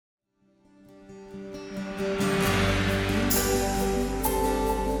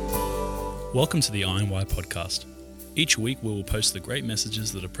Welcome to the INY podcast. Each week we will post the great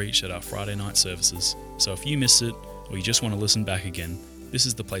messages that are preached at our Friday night services. So if you missed it or you just want to listen back again, this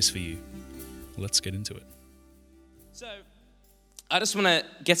is the place for you. Let's get into it. So I just want to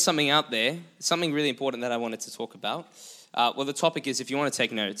get something out there, something really important that I wanted to talk about. The topic is, if you want to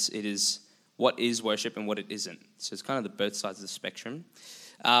take notes, it is what is worship and what it isn't. So it's kind of the both sides of the spectrum.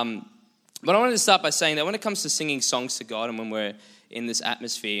 But I wanted to start by saying that when it comes to singing songs to God and when we're in this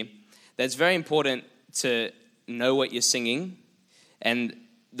atmosphere, that it's very important to know what you're singing. And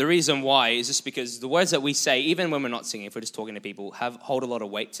the reason why is just because the words that we say, even when we're not singing, if we're just talking to people, hold a lot of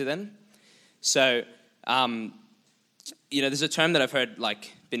weight to them. So, there's a term that I've heard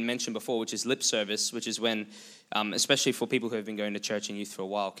been mentioned before, which is lip service, which is when, especially for people who have been going to church and youth for a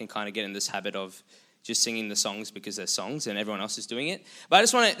while, can kind of get in this habit of just singing the songs because they're songs and everyone else is doing it. But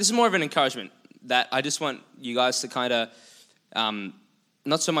this is more of an encouragement that I just want you guys to kind of,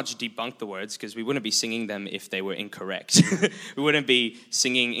 not so much debunk the words, because we wouldn't be singing them if they were incorrect. We wouldn't be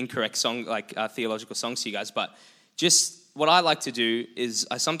singing incorrect theological songs to you guys. But just what I like to do is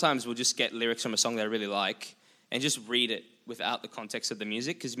I sometimes will just get lyrics from a song that I really like and just read it without the context of the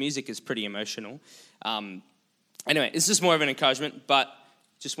music, because music is pretty emotional. Anyway, it's just more of an encouragement, but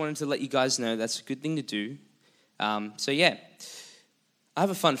just wanted to let you guys know that's a good thing to do. I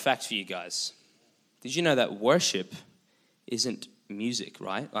have a fun fact for you guys. Did you know that worship isn't music,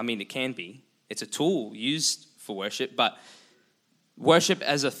 right? I mean, it can be. It's a tool used for worship, but worship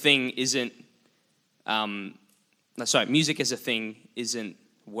as a thing isn't, music as a thing isn't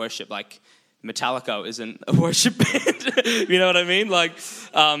worship. Like Metallica isn't a worship band. You know what I mean?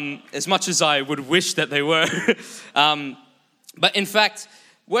 As much as I would wish that they were. But in fact,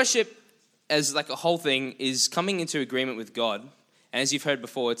 worship as a whole thing is coming into agreement with God. And as you've heard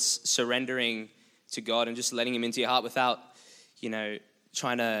before, it's surrendering to God and just letting him into your heart without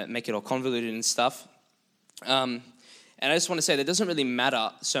trying to make it all convoluted and stuff. And I just want to say that it doesn't really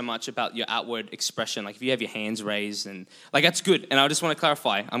matter so much about your outward expression. Like if you have your hands raised and that's good. And I just want to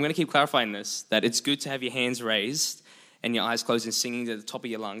clarify, I'm going to keep clarifying this, that it's good to have your hands raised and your eyes closed and singing to the top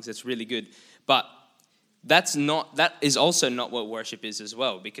of your lungs. It's really good. But that is also not what worship is as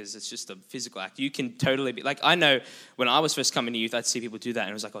well, because it's just a physical act. You can totally be, I know when I was first coming to youth, I'd see people do that, and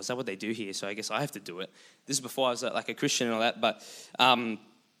it was is that what they do here? So I guess I have to do it. This is before I was a Christian and all that, but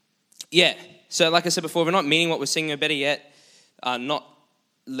So like I said before, if we're not meaning what we're singing, or better yet, not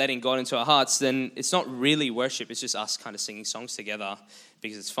letting God into our hearts, then it's not really worship. It's just us kind of singing songs together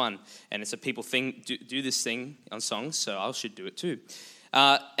because it's fun, and it's a people thing, do this thing on songs, so I should do it too.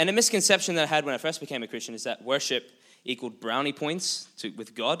 And a misconception that I had when I first became a Christian is that worship equaled brownie points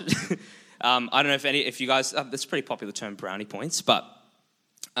with God. I don't know if you guys, that's a pretty popular term, brownie points, but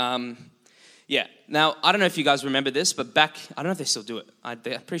Now, I don't know if you guys remember this, but I don't know if they still do it. I'm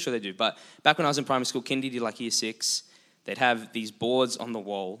pretty sure they do, but back when I was in primary school, kindy did year 6, they'd have these boards on the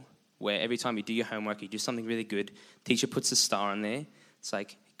wall where every time you do your homework, you do something really good, teacher puts a star on there. It's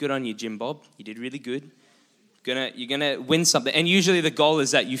good on you, Jim Bob, you did really good. You're gonna win something, and usually the goal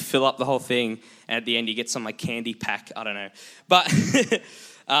is that you fill up the whole thing, and at the end you get some candy pack. I don't know, but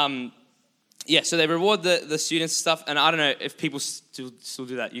so they reward the students stuff, and I don't know if people still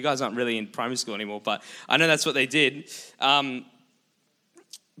do that. You guys aren't really in primary school anymore, but I know that's what they did. But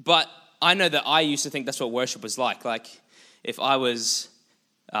I know that I used to think that's what worship was like. If I was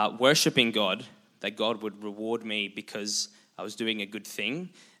worshiping God, that God would reward me because I was doing a good thing.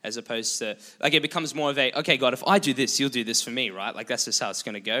 As opposed to, it becomes more of okay, God, if I do this, you'll do this for me, right? That's just how it's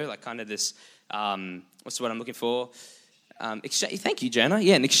going to go. Kind of this, what's the word I'm looking for? Exchange. Thank you, Jonah.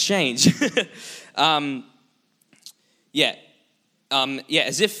 Yeah, an exchange. As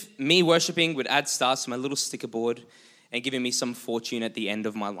if me worshiping would add stars to my little sticker board and giving me some fortune at the end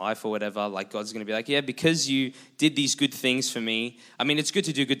of my life or whatever. God's going to be because you did these good things for me. I mean, it's good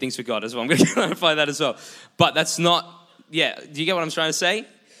to do good things for God as well. I'm going to clarify that as well. But that's not, do you get what I'm trying to say?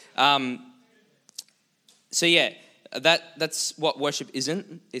 That's what worship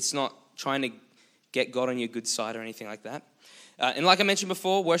isn't. It's not trying to get God on your good side or anything like that. And like I mentioned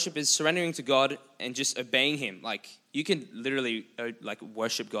before, worship is surrendering to God and just obeying him. You can literally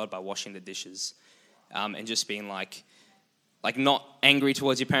worship God by washing the dishes, and just being not angry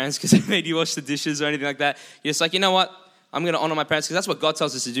towards your parents because they made you wash the dishes or anything like that. You're just you know what? I'm going to honor my parents because that's what God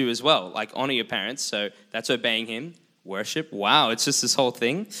tells us to do as well. Honor your parents. So that's obeying him. Worship. Wow, it's just this whole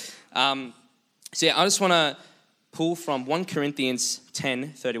thing. I just want to pull from 1 Corinthians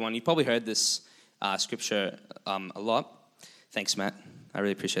 10:31. You probably heard this scripture a lot. Thanks, Matt. I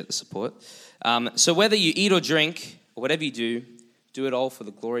really appreciate the support. So whether you eat or drink, or whatever you do it all for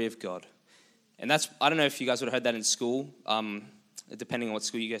the glory of God. And that's, I don't know if you guys would have heard that in school, depending on what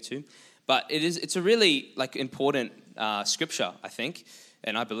school you go to. But it's a really like important scripture, I think,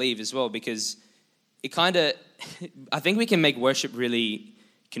 and I believe as well, because it kind of, I think we can make worship really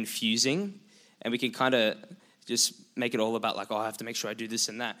confusing, and we can kind of just make it all about like, oh, I have to make sure I do this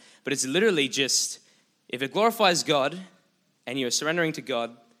and that. But it's literally just, if it glorifies God and you're surrendering to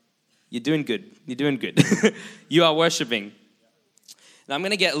God, you're doing good. You're doing good. You are worshiping. Now I'm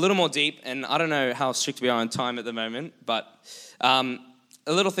going to get a little more deep, and I don't know how strict we are on time at the moment, but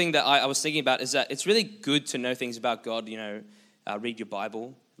a little thing that I was thinking about is that it's really good to know things about God, read your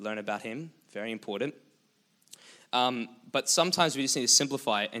Bible, learn about him, very important. But sometimes we just need to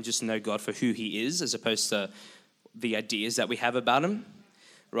simplify it and just know God for who he is, as opposed to the ideas that we have about him,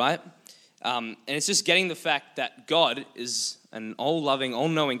 right? And it's just getting the fact that God is an all-loving,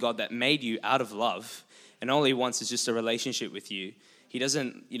 all-knowing God that made you out of love, and all he wants is just a relationship with you. He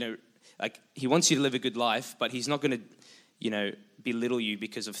doesn't, he wants you to live a good life, but he's not going to, belittle you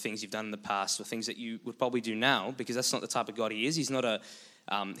because of things you've done in the past or things that you would probably do now, because that's not the type of God he is. He's not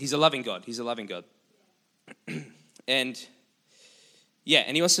he's a loving God. He's a loving God. And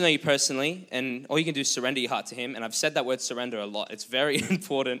he wants to know you personally, and all you can do is surrender your heart to him. And I've said that word surrender a lot. It's very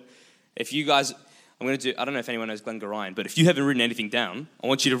important. If you guys, I don't know if anyone knows Glenn Gorian, but if you haven't written anything down, I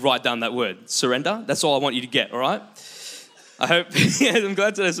want you to write down that word, surrender. That's all I want you to get, all right? I hope, I'm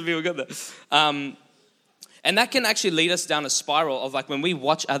glad today some people got that. And that can actually lead us down a spiral of like when we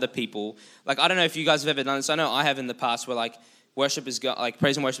watch other people, like I don't know if you guys have ever done this. I know I have in the past, where like praise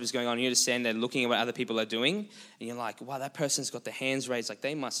and worship is going on, and you're just standing there looking at what other people are doing, and you're like, wow, that person's got their hands raised, like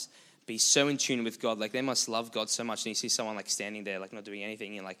they must be so in tune with God, like they must love God so much. And you see someone like standing there like not doing anything,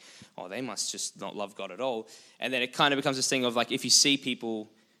 and you're like, oh, they must just not love God at all. And then it kind of becomes this thing of like, if you see people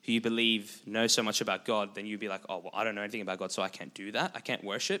who you believe know so much about God, then you'd be like, oh, well, I don't know anything about God, so I can't do that, I can't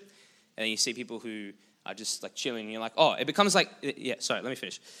worship. And then you see people who are just like chilling, and you're like, oh, it becomes like, let me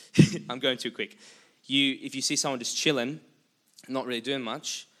finish. I'm going too quick. If you see someone just chilling, not really doing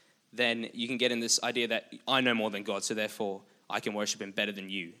much, then you can get in this idea that I know more than God, so therefore I can worship him better than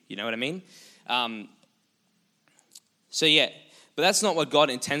you. You know what I mean? But that's not what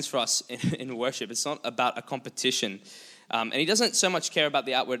God intends for us in worship. It's not about a competition. And he doesn't so much care about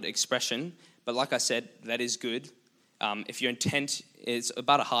the outward expression, but like I said, that is good. If your intent is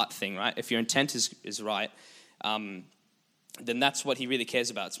about a heart thing, right? If your intent is right, then that's what he really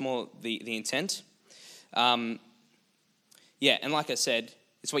cares about. It's more the intent. And like I said,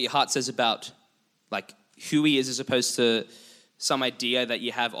 it's what your heart says about like who he is, as opposed to some idea that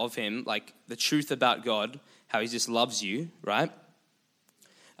you have of him, like the truth about God, how he just loves you, right?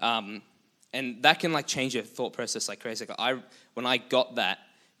 And that can like change your thought process like crazy. When I got that,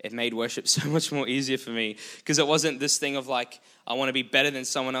 it made worship so much more easier for me, because it wasn't this thing of like, I want to be better than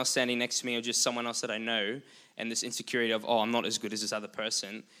someone else standing next to me, or just someone else that I know, and this insecurity of, oh, I'm not as good as this other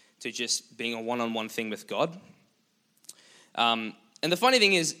person, to just being a one-on-one thing with God. And the funny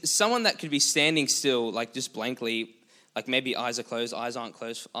thing is, someone that could be standing still, like just blankly, like maybe eyes are closed, eyes aren't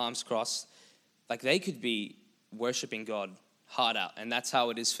closed, arms crossed, like they could be worshiping God hard out, and that's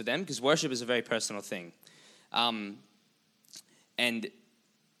how it is for them, because worship is a very personal thing. And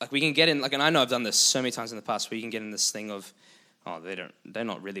like we can get in, like, and I know I've done this so many times in the past, where you can get in this thing of, oh, they're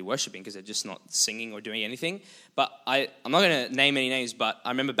not really worshiping because they're just not singing or doing anything. But I'm not going to name any names, but I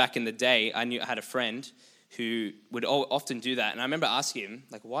remember back in the day, I had a friend who would often do that, and I remember asking him,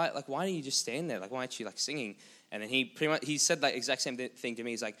 why don't you just stand there? Like, why aren't you like singing? And then he said that exact same thing to me.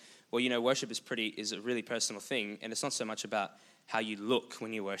 He's like, well, worship is a really personal thing, and it's not so much about how you look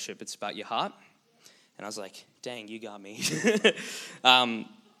when you worship; it's about your heart. And I was like, dang, you got me. I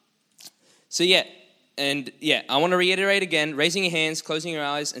want to reiterate again: raising your hands, closing your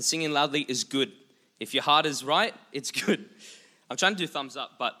eyes, and singing loudly is good. If your heart is right, it's good. I'm trying to do thumbs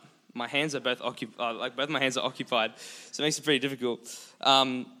up, but my hands are both occupied. Both my hands are occupied, so it makes it pretty difficult.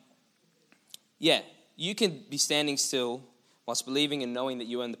 You can be standing still whilst believing and knowing that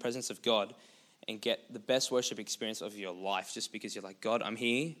you are in the presence of God, and get the best worship experience of your life, just because you're like, God, I'm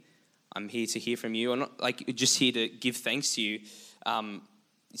here to hear from you. I'm not like just here to give thanks to you. And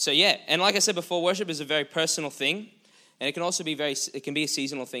like I said before, worship is a very personal thing, and it can also be it can be a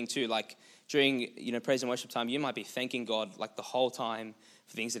seasonal thing too. Like during praise and worship time, you might be thanking God like the whole time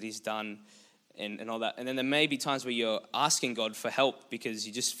for things that he's done and all that. And then there may be times where you're asking God for help because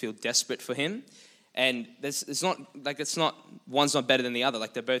you just feel desperate for him. And it's not one's not better than the other.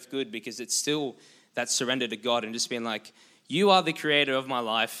 Like they're both good, because it's still that surrender to God and just being like, you are the creator of my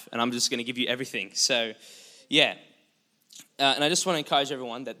life, and I'm just going to give you everything. So, and I just want to encourage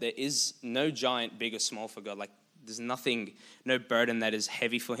everyone that there is no giant, big or small for God. Like there's no burden that is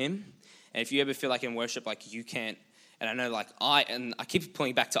heavy for him. And if you ever feel like in worship, like you can't, And I know like I keep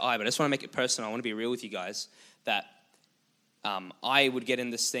pulling back to but I just want to make it personal. I want to be real with you guys that I would get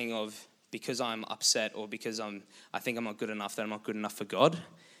in this thing of because I'm upset or because I think I'm not good enough, that I'm not good enough for God,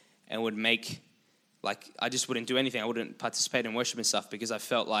 and would make like I just wouldn't do anything. I wouldn't participate in worship and stuff because I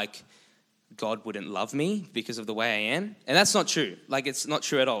felt like God wouldn't love me because of the way I am. And that's not true. Like it's not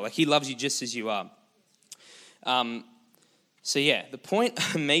true at all. Like he loves you just as you are. So yeah, the point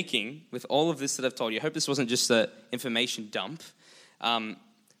I'm making with all of this that I've told you, I hope this wasn't just an information dump.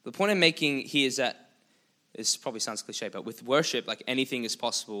 The point I'm making here is that, this probably sounds cliche, but with worship, like anything is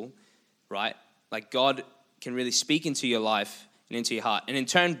possible, right? Like God can really speak into your life and into your heart. And in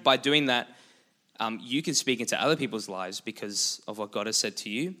turn, by doing that, you can speak into other people's lives because of what God has said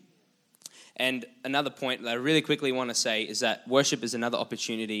to you. And another point that I really quickly want to say is that worship is another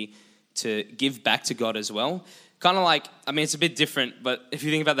opportunity to give back to God as well. Kind of like, I mean, it's a bit different, but if you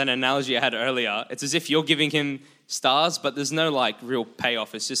think about that analogy I had earlier, it's as if you're giving him stars, but there's no like real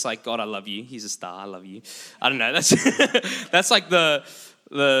payoff. It's just like, God, I love you. He's a star. I love you. I don't know. That's that's like the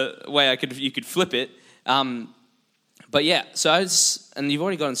way you could flip it. But yeah, and you've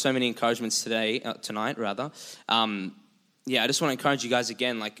already gotten so many encouragements tonight. Yeah, I just want to encourage you guys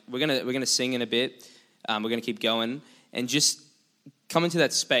again. Like we're gonna sing in a bit. We're gonna keep going and just come into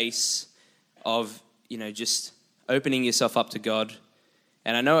that space of just opening yourself up to God.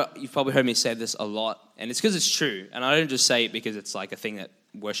 And I know you've probably heard me say this a lot, and it's because it's true. And I don't just say it because it's like a thing that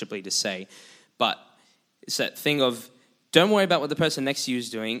worship leaders say, but it's that thing of don't worry about what the person next to you is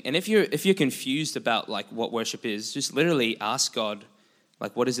doing. And if you're confused about like what worship is, just literally ask God,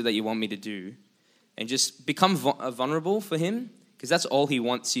 like, what is it that you want me to do? And just become vulnerable for him, because that's all he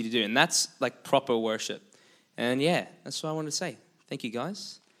wants you to do. And that's like proper worship. And yeah, that's what I wanted to say. Thank you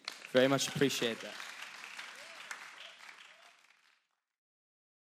guys. Very much appreciate that.